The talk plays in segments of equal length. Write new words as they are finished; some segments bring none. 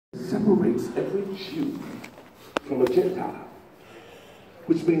separates every Jew from a Gentile,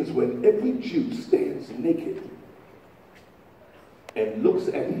 which means when every Jew stands naked and looks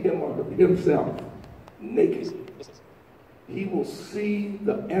at him or himself naked, he will see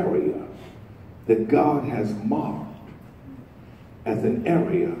the area that God has marked as an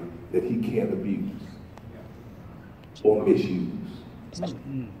area that he can't abuse or misuse.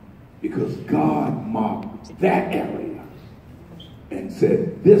 Because God marked that area and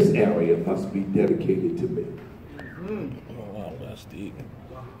said, this area must be dedicated to me. Oh, wow, that's deep.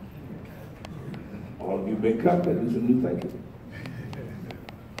 All of you been cut, that is a new thinking.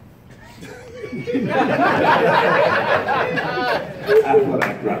 I thought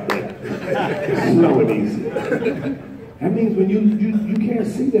I'd drop that. Slow and easy. That means when you can't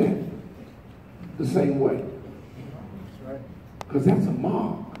see that the same way. Because that's a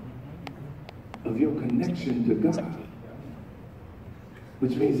mark of your connection to God.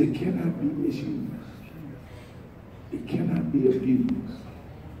 Which means it cannot be misused. It cannot be abused.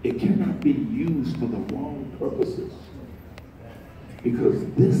 It cannot be used for the wrong purposes. Because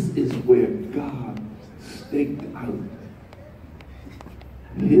this is where God staked out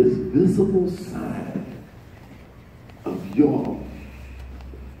his visible sign of your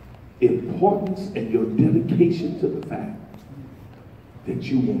importance and your dedication to the fact that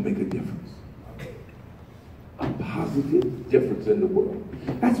you will make a difference. A positive difference in the world.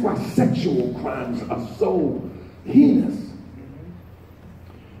 That's why sexual crimes are so heinous.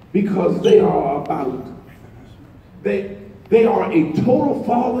 Because they are about, they are a total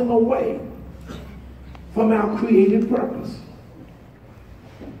falling away from our created purpose.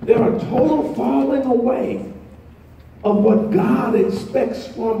 They're a total falling away of what God expects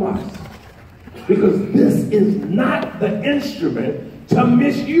from us. Because this is not the instrument to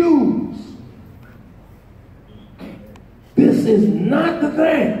misuse. This is not the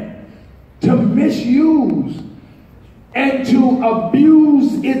thing to misuse and to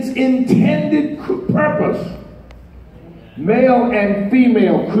abuse its intended purpose. Male and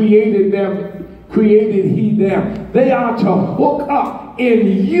female created he them. They are to hook up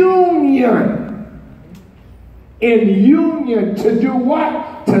in union. In union to do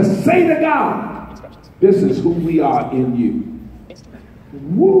what? To say to God, this is who we are in you.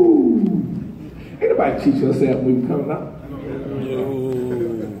 Woo! Ain't nobody teach us that when we come up.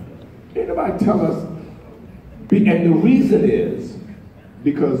 Ain't nobody tell us. And the reason is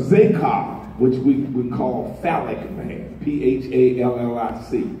because Zakar, which we would call phallic man,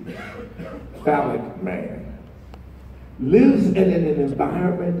 P-H-A-L-L-I-C, phallic man, lives in an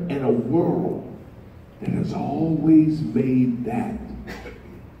environment and a world that has always made that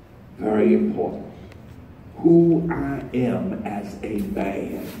very important. Who I am as a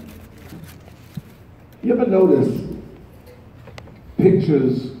man. You ever notice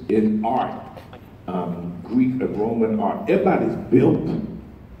pictures in art, Greek and Roman art? Everybody's built,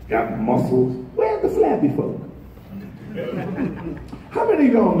 got muscles. Where's the flabby folk? How many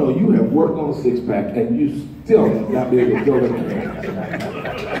of y'all know you have worked on a six-pack and you still not be able to build it?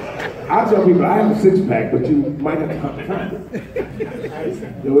 I tell people I have a six-pack, but you might have to find it.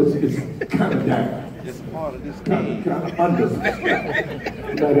 You know, it's kind of down. It's kind of under.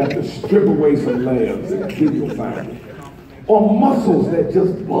 You might have to strip away some layers and then you'll find it. Or muscles that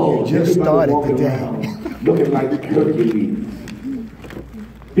just bulge. Just started today. Looking like Hercules.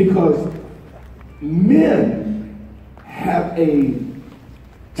 Because men have a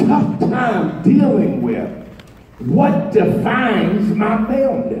tough time dealing with what defines my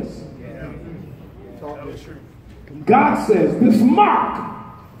maleness. God says this mark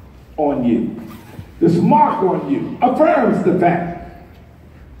on you, this mark on you affirms the fact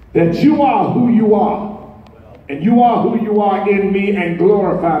that you are who you are. And you are who you are in me and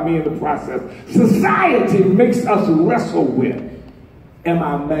glorify me in the process. Society makes us wrestle with, am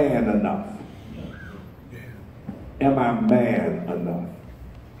I man enough? Am I man enough?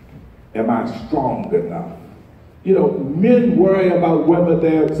 Am I strong enough? You know, men worry about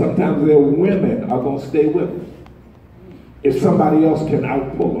whether sometimes their women are going to stay with them. If somebody else can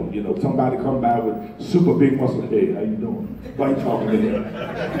outpull them, you know, somebody come by with super big muscle. Hey, how you doing? Why you talking to him?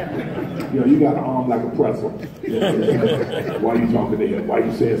 You know, you got an arm like a pretzel. You know, why you talking to him? Why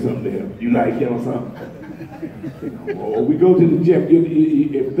you saying something to him? You like him or something? You know, or we go to the gym.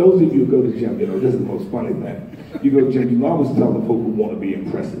 If those of you go to the gym, you know, this is the most funny thing. You go to the gym, you always tell the folk who want to be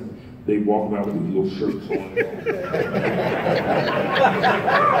impressive. They walk around with these little shirts on.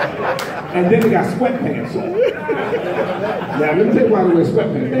 And then they got sweatpants on. Now, let me tell you why they wear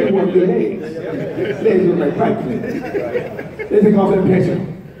sweatpants. They want their legs. Legs look like pipe cleaners. They take off their pants.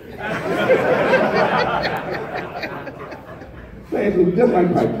 legs look just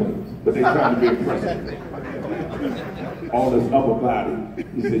like pipe cleaners, but they trying to be impressive. All this upper body.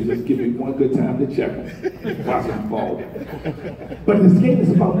 He said, just give me one good time to check them. Watch them fall. But this game is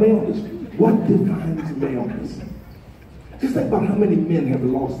about maleness. What defines maleness? Just think about how many men have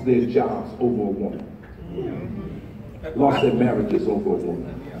lost their jobs over a woman. Lost their marriages over a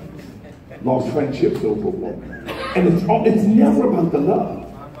woman. Lost friendships over a woman. And it's never about the love.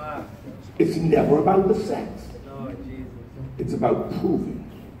 It's never about the sex. It's about proving.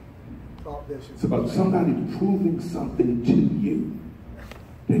 It's about somebody proving something to you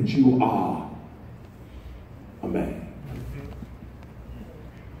that you are a man.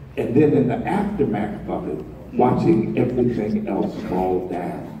 And then in the aftermath of it, watching everything else fall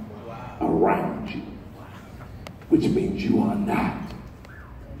down around you, which means you are not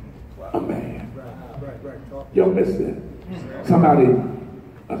a man. Y'all missed that. Somebody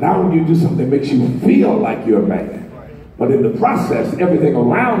allowing you to do something that makes you feel like you're a man. But in the process, everything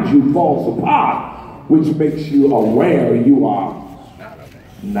around you falls apart, which makes you aware you are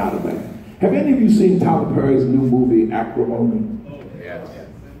not a man. Have any of you seen Tyler Perry's new movie, Acrimony? Yes.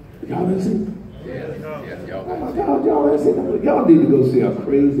 Y'all didn't see it? Yes. Oh my God, y'all didn't see it? Y'all need to go see a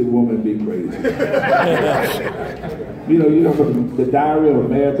crazy woman be crazy. you know, the Diary of a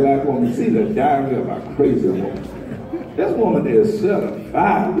Mad Black Woman. See the Diary of a Crazy Woman. This woman is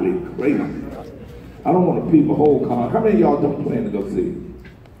certifiably crazy. I don't want to peep a whole con. How many of y'all don't plan to go see it?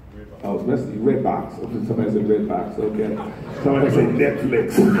 Oh, especially Redbox. Somebody said Redbox, okay. Somebody said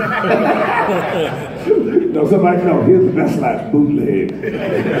Netflix. No, somebody, no, here's the Best Life bootleg.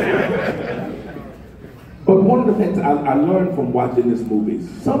 But one of the things I learned from watching this movie,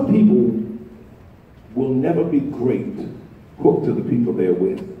 some people will never be great hooked to the people they're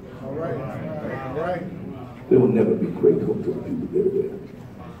with. All right. All right. They will never be great hooked to the people they're with.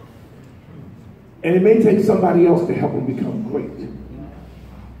 And it may take somebody else to help them become great.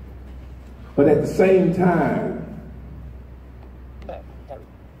 But at the same time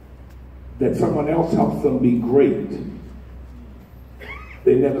that someone else helps them be great,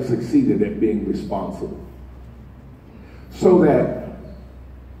 they never succeeded at being responsible. So that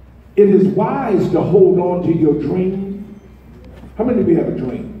it is wise to hold on to your dream. How many of you have a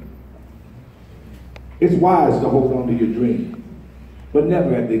dream? It's wise to hold on to your dream, but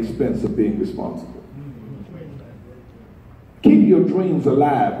never at the expense of being responsible. Keep your dreams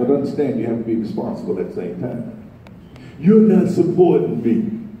alive, but understand you have to be responsible at the same time. You're not supporting me.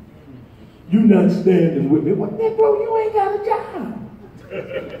 You're not standing with me. Well, Negro, you ain't got a job.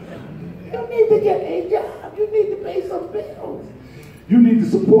 You need to get a job. You need to pay some bills. You need to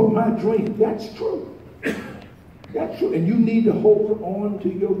support my dream. That's true. That's true. And you need to hold on to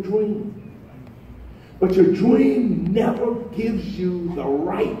your dream. But your dream never gives you the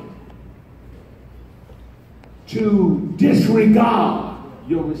right to disregard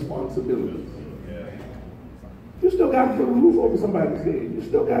your responsibilities. You still got to put a roof over somebody's head. You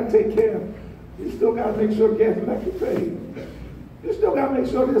still got to take care of. You still got to make sure gas and electric paid. You still got to make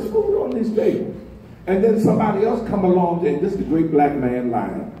sure there's food on these tables. And then somebody else come along and this is the great black man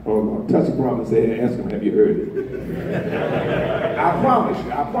line. Or touch a brother and say, ask him, have you heard it? I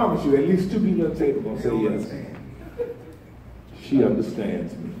promise you, at least 2 people at the table going to say yes. She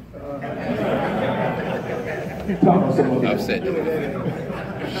understands me. Talk to someone else. She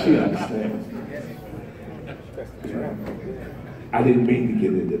understands me. I didn't mean to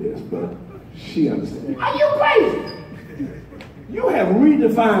get into this, but she understands. Are you crazy? You have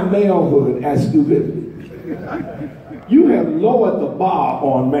redefined malehood as stupidity. You have lowered the bar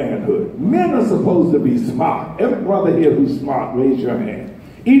on manhood. Men are supposed to be smart. Every brother here who's smart, raise your hand.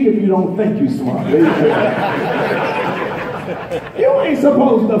 Even if you don't think you're smart, raise your hand. You ain't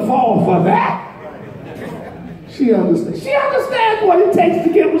supposed to fall for that. She understands. She understands what it takes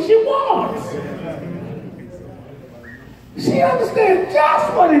to get what she wants. She understands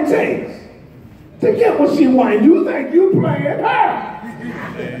just what it takes to get what she wants. You think you playing her.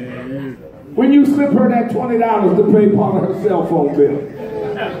 When you slip her that $20 to pay part of her cell phone bill.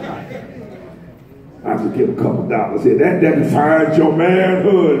 I have to give a couple dollars here. That defines your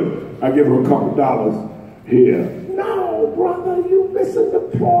manhood. I give her a couple dollars here. No, brother, you missing the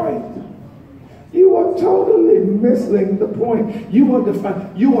point. You are totally missing the point. You are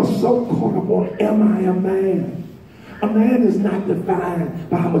so caught up on, am I a man? A man is not defined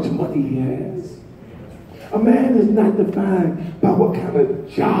by how much money he has. A man is not defined by what kind of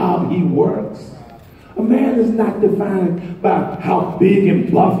job he works. A man is not defined by how big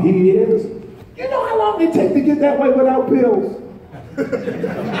and buff he is. You know how long it takes to get that way without pills?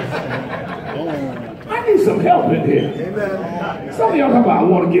 I need some help in here. Some of y'all talking about I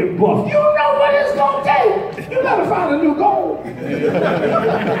want to get buff. You know what it's going to take. You gotta find a new goal.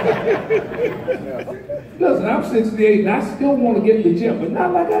 Listen, I'm 68 and I still want to get to the gym, but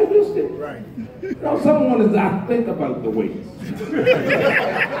not like I used to. Right. You know, someone is I think about the weights.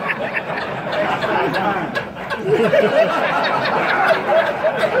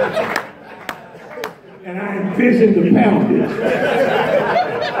 And I envision the poundage.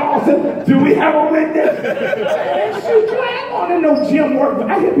 Also, do we have a witness? Shoot, you ain't going in no gym work.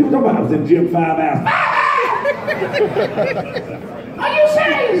 I hear people talking about I was in gym 5 hours. 5 hours! Are you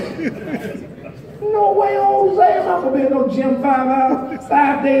serious? No way, Jose. I'm not gonna be in no gym 5 hours,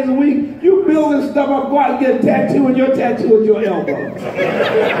 5 days a week. You building stuff up, go out and get a tattoo, and your tattoo at your elbow.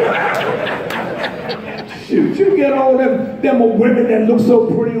 Shoot, you get all them women that look so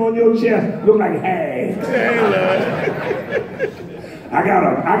pretty on your chest, look like hags. I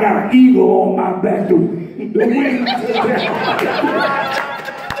got an eagle on my back, the wings.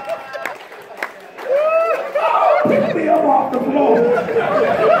 Pick me up off the floor.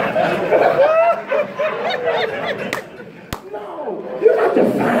 No, you're not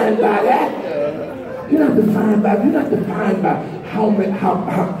defined by that. You're not defined by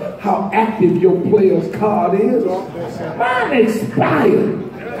how active your player's card is. Mine expired.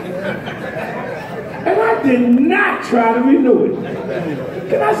 And I did not try to renew it.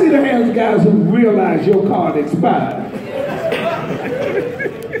 Can I see the hands of guys who realize your card expired?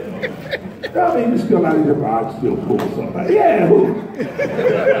 I mean, you still out of your rod, still pull somebody. Yeah, who?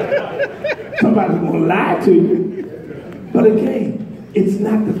 Somebody's going to lie to you. But again, it's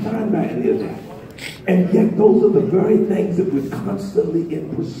not defined by any of that. And yet those are the very things that we're constantly in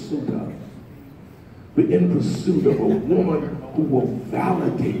pursuit of. We're in pursuit of a woman who will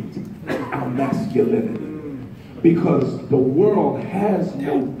validate our masculinity. Because the world has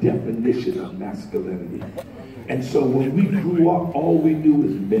no definition of masculinity. And so when we grew up, all we knew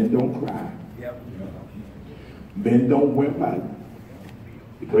is men don't cry. Men don't whimp out.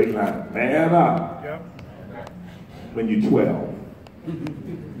 The great line, man up. When you're 12.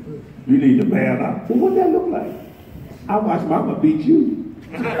 You need to man up. Well, what that look like? I watch mama beat you.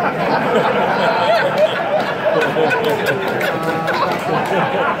 Need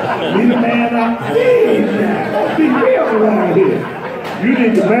a man up? Don't be real around here. You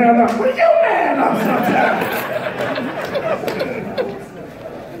need to man up. Well, you man up sometimes.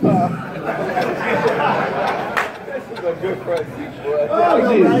 This is a good question.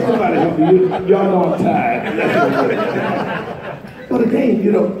 Oh, Jesus, somebody help me. Y'all know I'm tired. But again,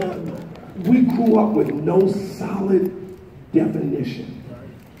 you know, we grew up with no solid definition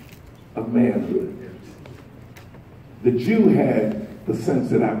of manhood. The Jew had the sense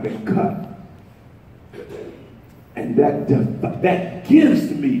that I've been cut. And that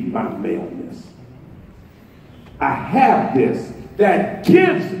gives me my maleness. I have this. That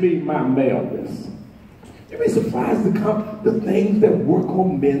gives me my maleness. You'd be surprised to come the things that work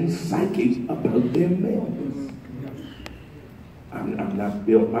on men's psyches about their maleness. I'm not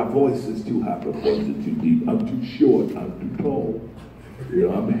built, my voice is too high, my voice is too deep, I'm too short, I'm too tall. You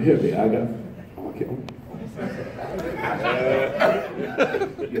know, I'm heavy,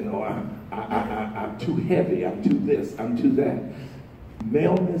 you know, I'm too heavy, I'm too this, I'm too that.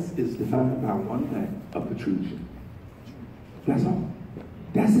 Maleness is defined by one thing, a protrusion. That's all.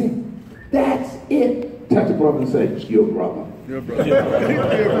 That's it. That's it. Touch a brother and say, your brother. Your brother.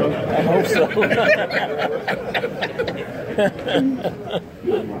 I hope so.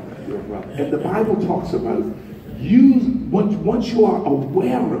 Your brother. And the Bible talks about once you are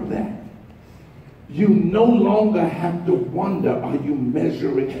aware of that, you no longer have to wonder, are you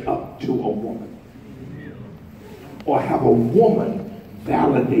measuring up to a woman? Or have a woman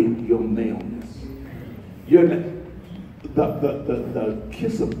validate your maleness? The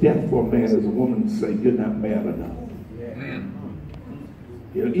kiss of death for a man is a woman to say, you're not man enough.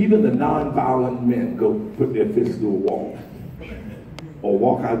 You know, even the non-violent men go put their fist to a wall or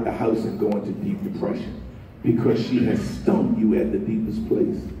walk out the house and go into deep depression because she has stung you at the deepest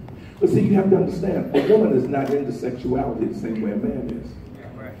place. But see, you have to understand, a woman is not into sexuality the same way a man is.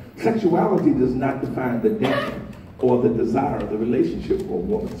 Sexuality does not define the depth or the desire of the relationship for a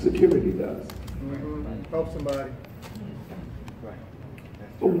woman. Security does. Help somebody.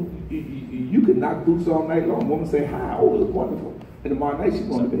 So you can knock boots all night long. A woman say, hi, oh, it's wonderful. And tomorrow night she's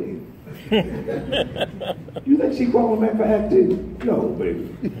going to bed. You think she's going back for activity? No,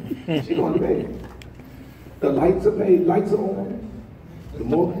 baby. She's going to bed. The lights are paid, lights are on. The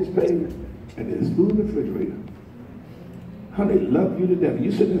mortgage is paid, and there's food in the refrigerator. Honey, love you to death.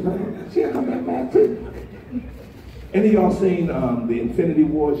 You sitting there, she'll come back mad too. Any of y'all seen the Infinity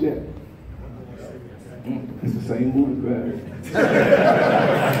Wars yet? It's the same movie crowd.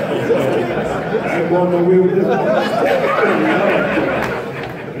 I ain't going nowhere with this one.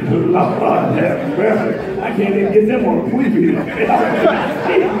 Lord have mercy. I can't even get them on a preview.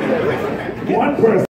 One person.